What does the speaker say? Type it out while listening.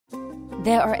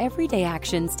There are everyday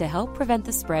actions to help prevent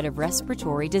the spread of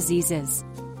respiratory diseases.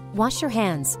 Wash your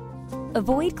hands.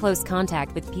 Avoid close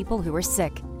contact with people who are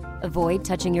sick. Avoid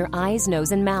touching your eyes,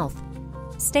 nose, and mouth.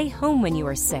 Stay home when you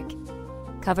are sick.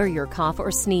 Cover your cough or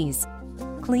sneeze.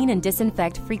 Clean and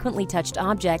disinfect frequently touched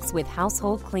objects with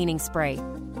household cleaning spray.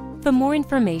 For more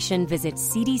information, visit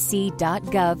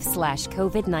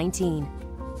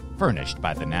cdc.gov/COVID-19. Furnished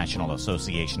by the National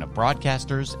Association of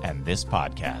Broadcasters and this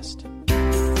podcast.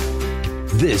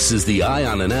 This is the Eye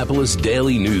on Annapolis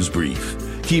Daily News Brief,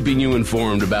 keeping you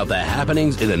informed about the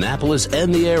happenings in Annapolis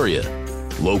and the area.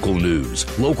 Local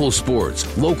news, local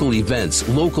sports, local events,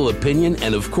 local opinion,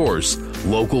 and of course,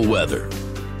 local weather.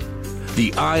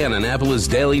 The Eye on Annapolis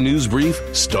Daily News Brief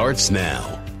starts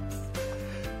now.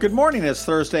 Good morning. It's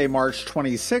Thursday, March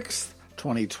 26th,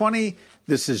 2020.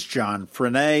 This is John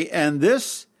Frenaye, and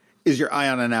this is your Eye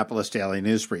on Annapolis Daily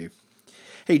News Brief.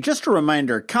 Hey, just a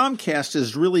reminder, Comcast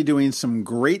is really doing some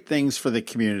great things for the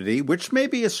community, which may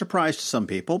be a surprise to some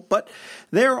people, but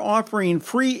they're offering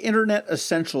free internet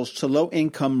essentials to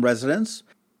low-income residents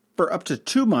for up to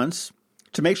 2 months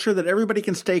to make sure that everybody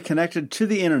can stay connected to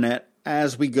the internet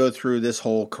as we go through this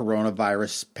whole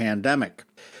coronavirus pandemic.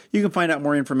 You can find out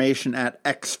more information at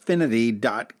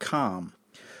xfinity.com.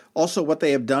 Also, what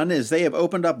they have done is they have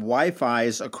opened up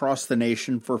Wi-Fi's across the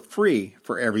nation for free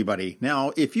for everybody.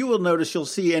 Now, if you will notice, you'll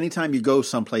see anytime you go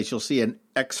someplace, you'll see an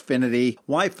Xfinity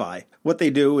Wi-Fi. What they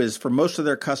do is for most of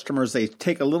their customers, they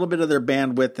take a little bit of their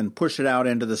bandwidth and push it out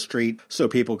into the street so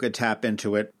people could tap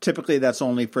into it. Typically, that's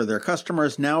only for their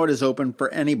customers. Now it is open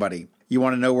for anybody. You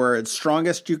want to know where it's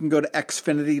strongest? You can go to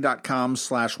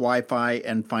xfinity.com/Wi-Fi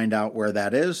and find out where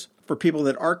that is. For people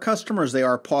that are customers, they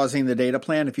are pausing the data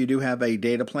plan. If you do have a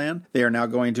data plan, they are now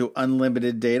going to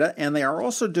unlimited data, and they are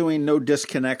also doing no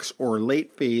disconnects or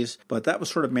late fees, but that was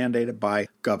sort of mandated by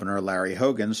Governor Larry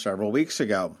Hogan several weeks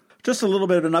ago. Just a little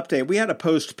bit of an update. We had a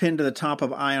post pinned to the top of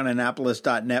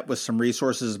eyeonannapolis.net with some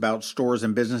resources about stores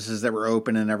and businesses that were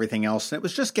open and everything else. And it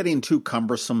was just getting too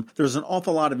cumbersome. There's an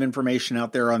awful lot of information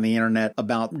out there on the internet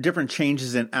about different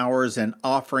changes in hours and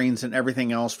offerings and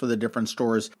everything else for the different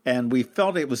stores. And we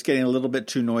felt it was getting a little bit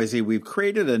too noisy. We've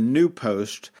created a new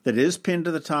post that is pinned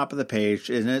to the top of the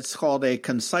page, and it's called a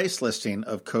concise listing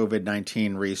of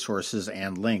COVID-19 resources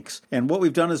and links. And what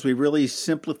we've done is we really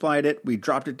simplified it. We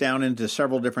dropped it down into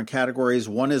several different categories.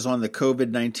 One is on the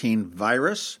COVID-19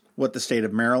 virus, what the state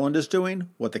of Maryland is doing,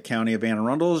 what the county of Anne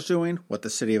Arundel is doing, what the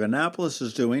city of Annapolis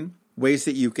is doing, ways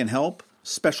that you can help,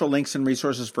 special links and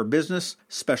resources for business,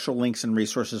 special links and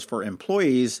resources for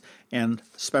employees, and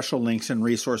special links and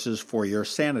resources for your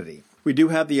sanity. We do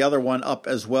have the other one up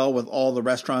as well with all the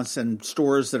restaurants and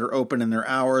stores that are open in their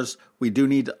hours. We do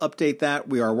need to update that.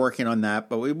 We are working on that,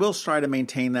 but we will try to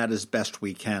maintain that as best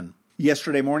we can.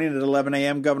 Yesterday morning at 11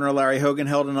 a.m., Governor Larry Hogan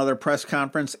held another press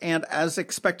conference, and as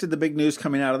expected, the big news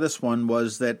coming out of this one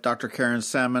was that Dr. Karen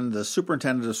Salmon, the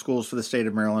superintendent of schools for the state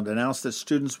of Maryland, announced that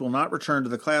students will not return to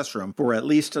the classroom for at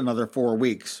least another 4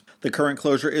 weeks. The current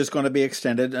closure is going to be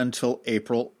extended until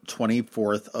April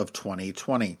 24th of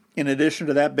 2020. In addition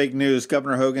to that big news,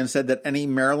 Governor Hogan said that any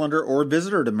Marylander or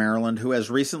visitor to Maryland who has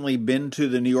recently been to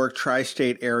the New York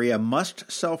tri-state area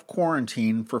must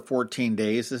self-quarantine for 14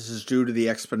 days. This is due to the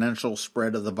exponential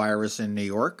spread of the virus in New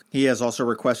York. He has also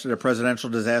requested a presidential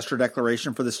disaster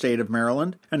declaration for the state of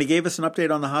Maryland, and he gave us an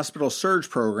update on the hospital surge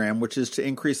program, which is to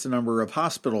increase the number of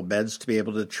hospital beds to be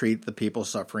able to treat the people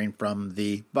suffering from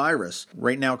the virus.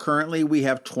 Right now, currently, we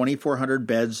have 2,400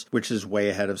 beds, which is way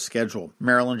ahead of schedule.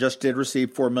 Maryland just did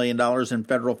receive $4 million in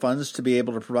federal funds to be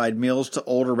able to provide meals to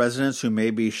older residents who may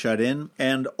be shut in,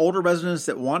 and older residents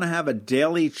that want to have a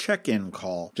daily check-in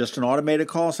call. Just an automated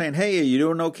call saying, hey, are you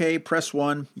doing okay? Press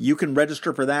 1. You can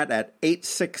register for that at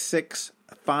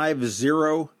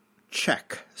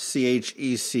 866-50-CHECK,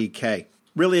 C-H-E-C-K.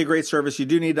 Really a great service. You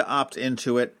do need to opt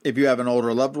into it. If you have an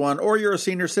older loved one or you're a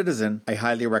senior citizen, I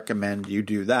highly recommend you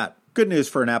do that. Good news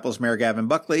for Annapolis Mayor Gavin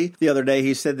Buckley. The other day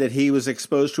he said that he was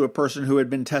exposed to a person who had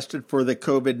been tested for the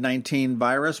COVID-19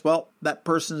 virus. Well, that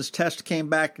person's test came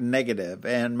back negative,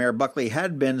 and Mayor Buckley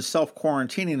had been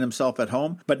self-quarantining himself at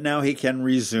home, but now he can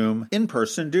resume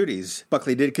in-person duties.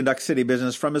 Buckley did conduct city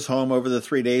business from his home over the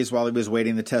 3 days while he was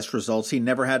waiting the test results. He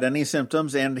never had any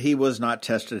symptoms, and he was not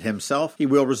tested himself. He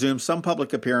will resume some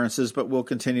public appearances, but will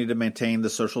continue to maintain the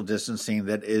social distancing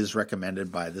that is recommended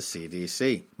by the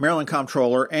CDC. Maryland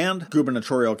Comptroller and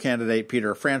gubernatorial candidate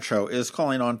Peter Franchot is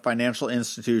calling on financial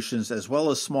institutions as well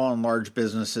as small and large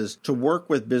businesses to work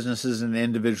with businesses and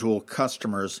individual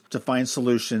customers to find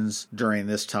solutions during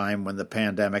this time when the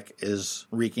pandemic is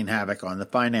wreaking havoc on the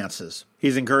finances.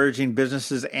 He's encouraging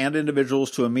businesses and individuals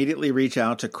to immediately reach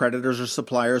out to creditors or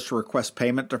suppliers to request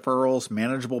payment deferrals,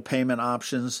 manageable payment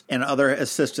options, and other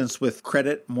assistance with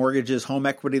credit, mortgages, home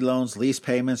equity loans, lease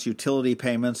payments, utility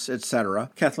payments,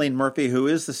 etc. Kathleen Murphy, who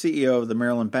is the CEO of the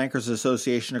Maryland Bankers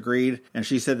Association, agreed, and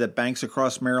she said that banks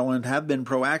across Maryland have been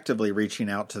proactively reaching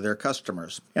out to their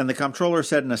customers. And the comptroller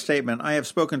said in a statement, "I have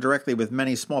spoken directly with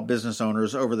many small business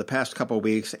owners over the past couple of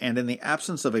weeks, and in the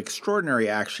absence of extraordinary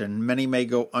action, many may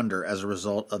go under as a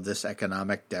result of this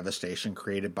economic devastation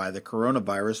created by the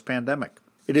coronavirus pandemic."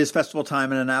 It is festival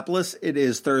time in Annapolis. It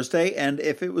is Thursday, and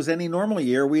if it was any normal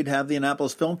year, we'd have the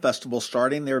Annapolis Film Festival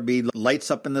starting. There would be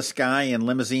lights up in the sky and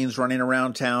limousines running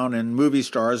around town and movie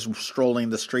stars strolling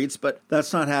the streets, but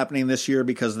that's not happening this year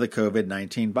because of the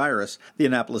COVID-19 virus. The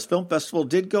Annapolis Film Festival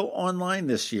did go online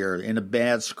this year in a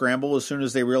bad scramble as soon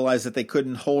as they realized that they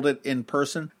couldn't hold it in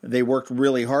person. They worked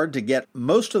really hard to get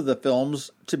most of the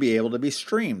films to be able to be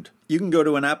streamed. You can go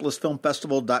to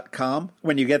AnnapolisFilmFestival.com.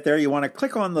 When you get there, you want to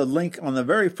click on the link on the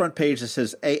very front page that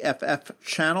says AFF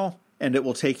Channel, and it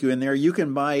will take you in there. You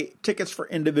can buy tickets for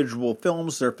individual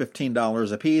films. They're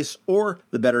 $15 a piece, or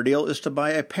the better deal is to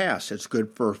buy a pass. It's good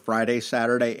for Friday,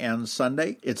 Saturday, and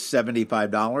Sunday. It's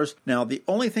 $75. Now, the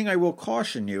only thing I will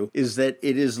caution you is that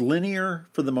it is linear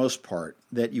for the most part,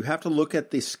 that you have to look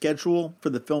at the schedule for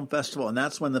the film festival, and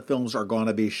that's when the films are going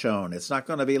to be shown. It's not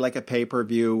going to be like a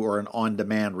pay-per-view or an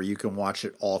on-demand where you can watch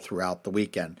it all throughout the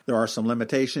weekend. There are some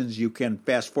limitations. You can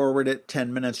fast forward it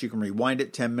 10 minutes, you can rewind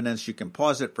it 10 minutes, you can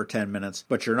pause it for 10 minutes,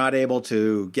 but you're not able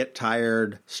to get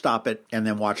tired, stop it, and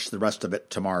then watch the rest of it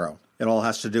tomorrow. It all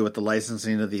has to do with the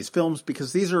licensing of these films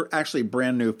because these are actually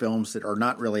brand new films that are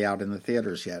not really out in the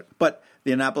theaters yet. But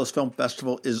the Annapolis Film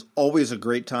Festival is always a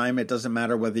great time. It doesn't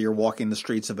matter whether you're walking the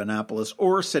streets of Annapolis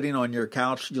or sitting on your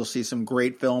couch. You'll see some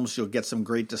great films. You'll get some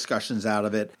great discussions out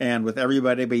of it. And with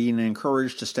everybody being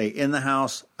encouraged to stay in the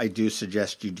house, I do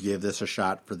suggest you give this a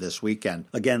shot for this weekend.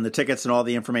 Again, the tickets and all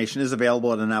the information is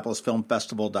available at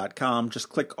AnnapolisFilmFestival.com. Just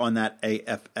click on that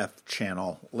AFF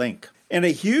channel link. And a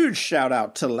huge shout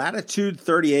out to Latitude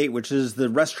 38, which is the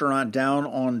restaurant down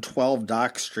on 12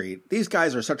 Dock Street. These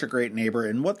guys are such a great neighbor,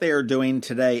 and what they are doing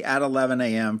today at 11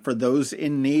 a.m. for those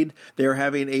in need, they're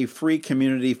having a free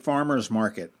community farmers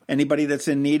market. Anybody that's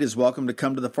in need is welcome to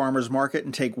come to the farmers market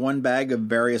and take one bag of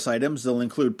various items. They'll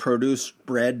include produce,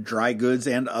 bread, dry goods,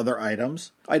 and other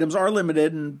items. Items are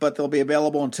limited, but they'll be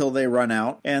available until they run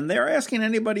out. And they're asking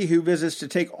anybody who visits to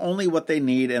take only what they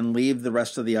need and leave the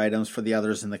rest of the items for the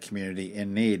others in the community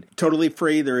in need. Totally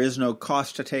free. There is no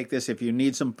cost to take this. If you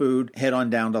need some food, head on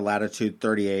down to Latitude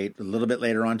 38 a little bit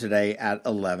later on today at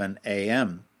 11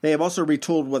 a.m. They have also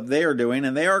retooled what they are doing,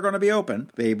 and they are going to be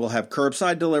open. They will have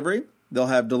curbside delivery. They'll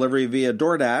have delivery via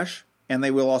DoorDash, and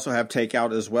they will also have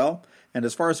takeout as well. And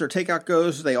as far as their takeout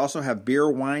goes, they also have beer,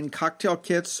 wine, cocktail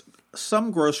kits,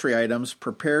 some grocery items,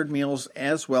 prepared meals,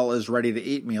 as well as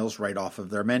ready-to-eat meals right off of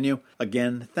their menu.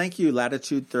 Again, thank you,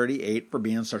 Latitude 38, for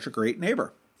being such a great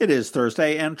neighbor. It is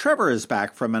Thursday, and Trevor is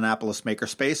back from Annapolis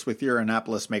Makerspace with your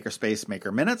Annapolis Makerspace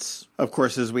Maker Minutes. Of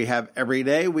course, as we have every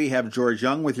day, we have George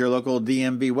Young with your local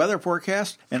DMV weather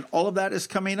forecast, and all of that is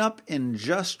coming up in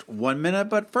just 1 minute.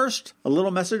 But first, a little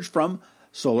message from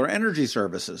Solar Energy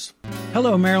Services.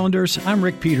 Hello, Marylanders. I'm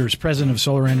Rick Peters, president of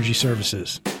Solar Energy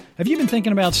Services. Have you been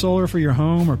thinking about solar for your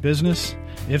home or business?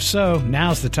 If so,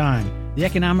 now's the time. The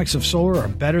economics of solar are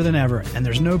better than ever, and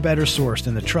there's no better source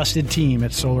than the trusted team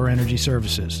at Solar Energy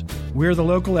Services. We're the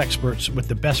local experts with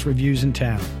the best reviews in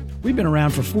town. We've been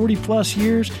around for 40-plus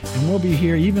years, and we'll be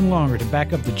here even longer to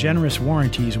back up the generous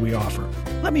warranties we offer.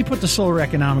 Let me put the solar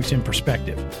economics in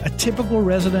perspective. A typical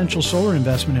residential solar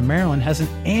investment in Maryland has an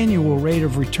annual rate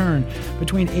of return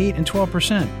between 8 and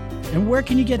 12%. And where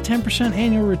can you get 10%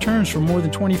 annual returns for more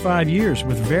than 25 years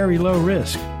with very low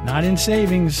risk? Not in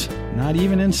savings, not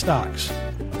even in stocks.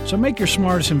 So make your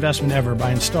smartest investment ever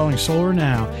by installing solar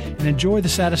now and enjoy the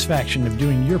satisfaction of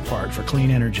doing your part for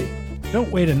clean energy.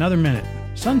 Don't wait another minute.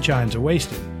 Sunshine's a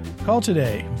wasted. Call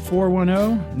today,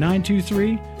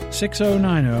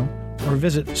 410-923-6090, or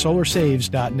visit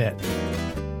solarsaves.net.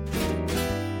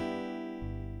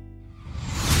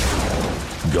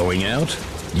 Going out?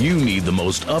 You need the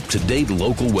most up-to-date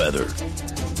local weather.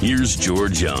 Here's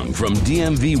George Young from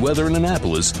DMV Weather in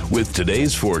Annapolis with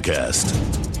today's forecast.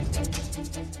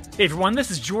 Hey everyone, this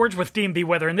is George with DMV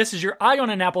Weather, and this is your Eye on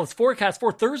Annapolis forecast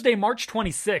for Thursday, March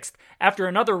 26th. After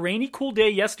another rainy, cool day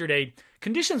yesterday,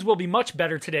 conditions will be much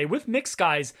better today with mixed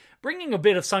skies, bringing a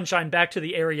bit of sunshine back to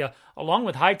the area, along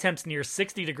with high temps near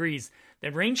 60 degrees.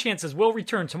 Then rain chances will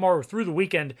return tomorrow through the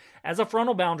weekend as a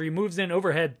frontal boundary moves in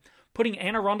overhead, putting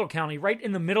Anne Arundel County right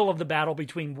in the middle of the battle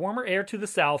between warmer air to the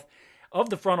south, of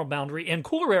the frontal boundary and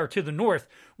cooler air to the north,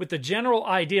 with the general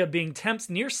idea being temps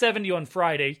near 70 on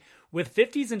Friday, with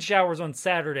 50s and showers on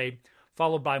Saturday,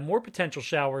 followed by more potential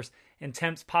showers and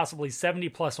temps possibly 70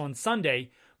 plus on Sunday,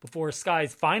 before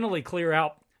skies finally clear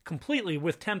out completely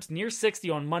with temps near 60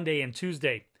 on Monday and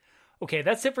Tuesday. Okay,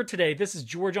 that's it for today. This is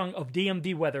George Young of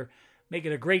DMV Weather. Make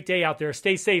it a great day out there.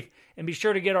 Stay safe, and be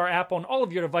sure to get our app on all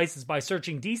of your devices by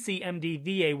searching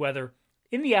DCMDVA Weather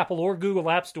in the Apple or Google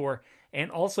App Store, and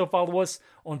also follow us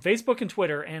on Facebook and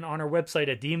Twitter and on our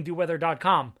website at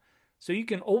dmdweather.com so you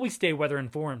can always stay weather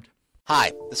informed.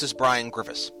 Hi, this is Brian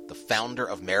Griffiths, the founder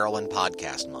of Maryland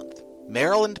Podcast Month.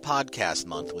 Maryland Podcast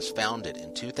Month was founded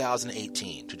in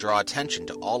 2018 to draw attention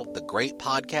to all of the great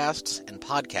podcasts and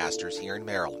podcasters here in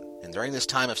Maryland. And during this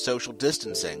time of social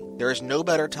distancing, there is no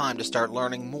better time to start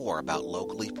learning more about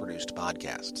locally produced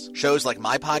podcasts. Shows like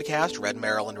my podcast, Red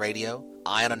Maryland Radio,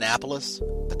 Eye on Annapolis,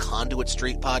 the Conduit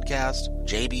Street Podcast,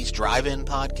 JB's Drive-In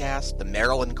Podcast, the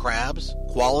Maryland Crabs,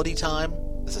 Quality Time,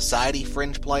 the Society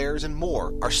Fringe Players, and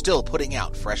more are still putting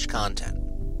out fresh content.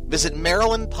 Visit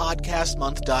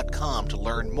MarylandPodcastMonth.com to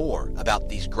learn more about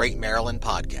these great Maryland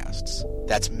podcasts.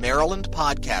 That's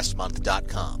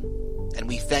MarylandPodcastMonth.com. And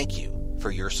we thank you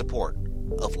for your support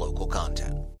of local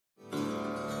content.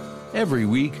 Every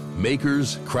week,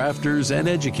 makers, crafters, and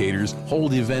educators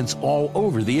hold events all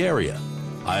over the area.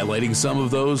 Highlighting some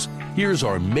of those, here's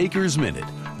our Makers Minute,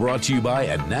 brought to you by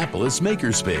Annapolis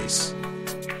Makerspace.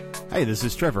 Hi, this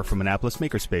is Trevor from Annapolis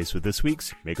Makerspace with this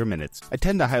week's Maker Minutes. I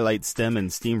tend to highlight STEM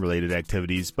and STEAM-related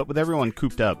activities, but with everyone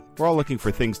cooped up, we're all looking for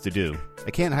things to do.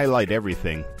 I can't highlight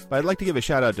everything, but I'd like to give a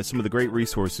shout out to some of the great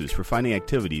resources for finding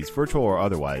activities, virtual or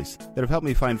otherwise, that have helped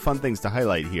me find fun things to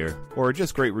highlight here, or are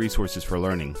just great resources for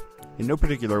learning. In no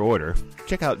particular order,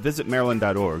 check out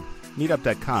visitmaryland.org,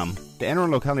 meetup.com. The Anne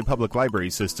Arundel County Public Library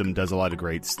System does a lot of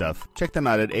great stuff. Check them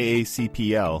out at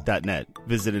aacpl.net.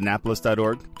 Visit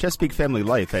Annapolis.org, Chesapeake Family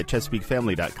Life at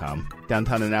chesapeakefamily.com,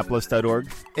 downtownannapolis.org,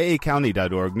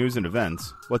 aacounty.org news and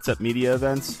events, What's Up Media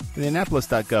events, and the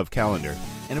Annapolis.gov calendar.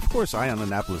 And of course,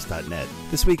 eyeonannapolis.net.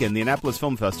 This weekend, the Annapolis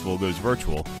Film Festival goes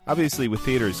virtual. Obviously, with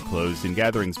theaters closed and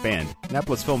gatherings banned,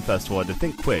 Annapolis Film Festival had to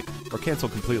think quick or cancel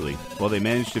completely. Well, they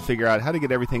managed to figure out how to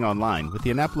get everything online with the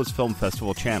Annapolis Film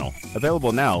Festival channel.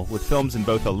 Available now with films in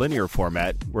both a linear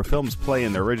format, where films play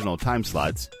in their original time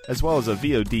slots, as well as a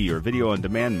VOD or video on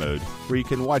demand mode, where you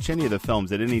can watch any of the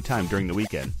films at any time during the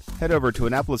weekend. Head over to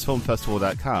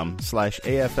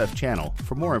AnnapolisFilmFestival.com/AFF channel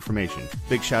for more information.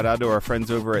 Big shout out to our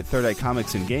friends over at Third Eye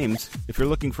Comics and Games. If you're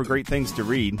looking for great things to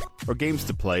read or games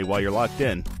to play while you're locked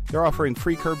in, they're offering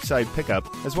free curbside pickup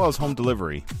as well as home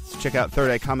delivery. So check out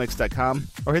thirdeyecomics.com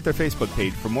or hit their Facebook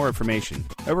page for more information.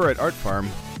 Over at Art Farm,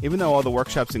 even though all the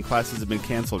workshops and classes have been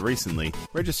canceled recently,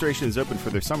 registration is open for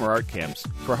their summer art camps.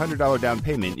 For a $100 down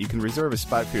payment, you can reserve a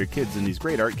spot for your kids in these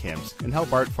great art camps and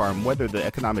help Art Farm weather the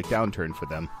economic downturn for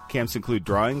them. Camps include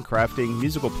drawing, crafting,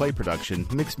 musical play production,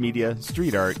 mixed media,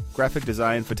 street art, graphic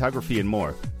design, photography, and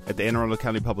more. At the Anne Arundel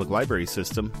County Public Library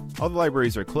System, all the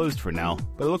libraries are closed for now,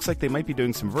 but it looks like they might be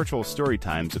doing some virtual story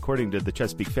times according to the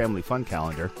Chesapeake Family Fun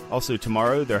Calendar. Also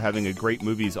tomorrow, they're having a great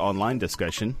movies online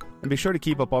discussion. And be sure to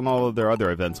keep up on all of their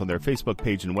other events on their Facebook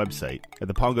page and website. At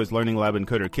the Pongos Learning Lab and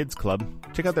Coder Kids Club,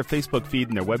 check out their Facebook feed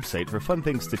and their website for fun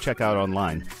things to check out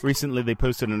online. Recently, they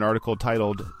posted an article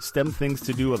titled STEM Things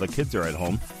to Do While the Kids Are at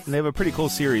Home, and they have a pretty cool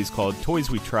series called Toys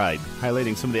We Tried,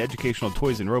 highlighting some of the educational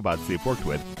toys and robots they've worked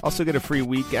with. Also get a free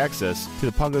week access to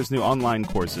the Pongos' new online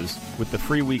courses with the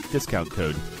free week discount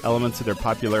code. Elements of their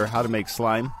popular How to Make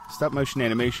Slime, Stop Motion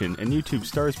Animation, and YouTube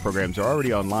Stars programs are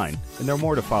already online, and there are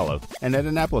more to follow. And at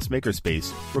Annapolis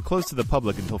Makerspace, we're closed to the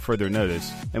public until further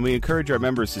notice, and we encourage our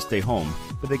members to stay home,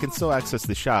 but they can still access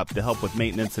the shop to help with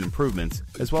maintenance and improvements,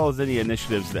 as well as any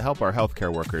initiatives that help our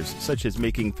healthcare workers, such as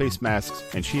making face masks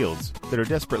and shields that are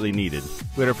desperately needed.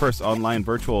 We had our first online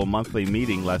virtual monthly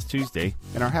meeting last Tuesday,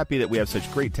 and are happy that we have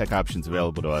such great tech options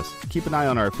available to us. Keep an eye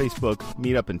on our Facebook,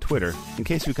 Meetup, and Twitter, in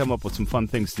case we come up with some fun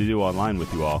things to do online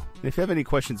with you all. And if you have any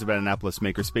questions about Annapolis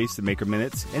Makerspace, the Maker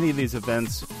Minutes, any of these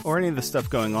events, or any of the stuff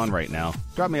going on right now,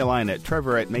 drop me a line at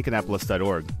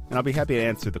trevor@makeannapolis.org, and I'll be happy to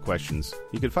answer the questions.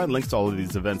 You can find links to all of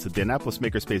these events at the Annapolis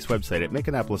Makerspace website at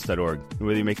makeannapolis.org. And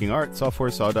whether you're making art, software,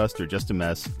 sawdust, or just a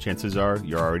mess, chances are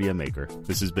you're already a maker.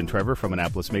 This has been Trevor from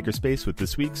Annapolis Makerspace with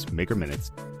this week's Maker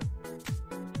Minutes.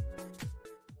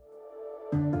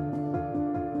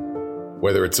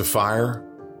 Whether it's a fire,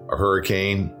 a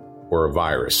hurricane, or a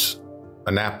virus,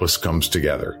 Annapolis comes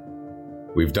together.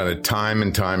 We've done it time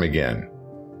and time again,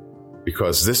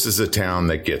 because this is a town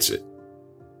that gets it,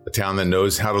 a town that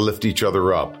knows how to lift each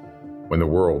other up when the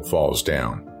world falls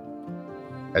down.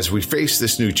 As we face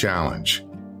this new challenge,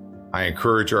 I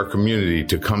encourage our community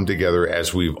to come together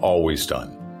as we've always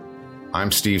done.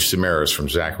 I'm Steve Samaras from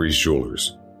Zachary's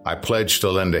Jewelers. I pledge to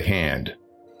lend a hand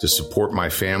to support my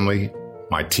family,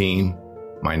 my team,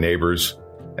 my neighbors,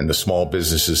 and the small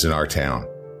businesses in our town.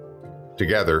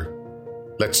 Together,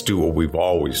 let's do what we've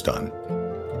always done.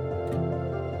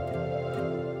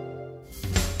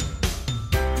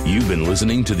 You've been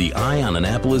listening to the Eye on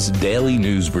Annapolis Daily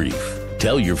News Brief.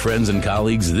 Tell your friends and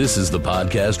colleagues this is the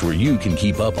podcast where you can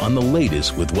keep up on the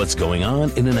latest with what's going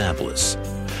on in Annapolis.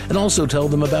 And also tell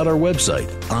them about our website,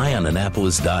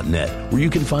 eyeonannapolis.net, where you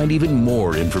can find even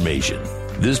more information.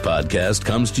 This podcast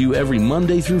comes to you every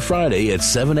Monday through Friday at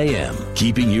 7 a.m.,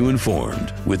 keeping you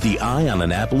informed with the Eye on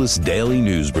Annapolis Daily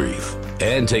News Brief.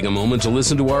 And take a moment to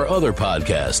listen to our other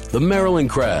podcast, The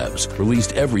Maryland Crabs,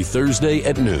 released every Thursday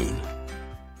at noon.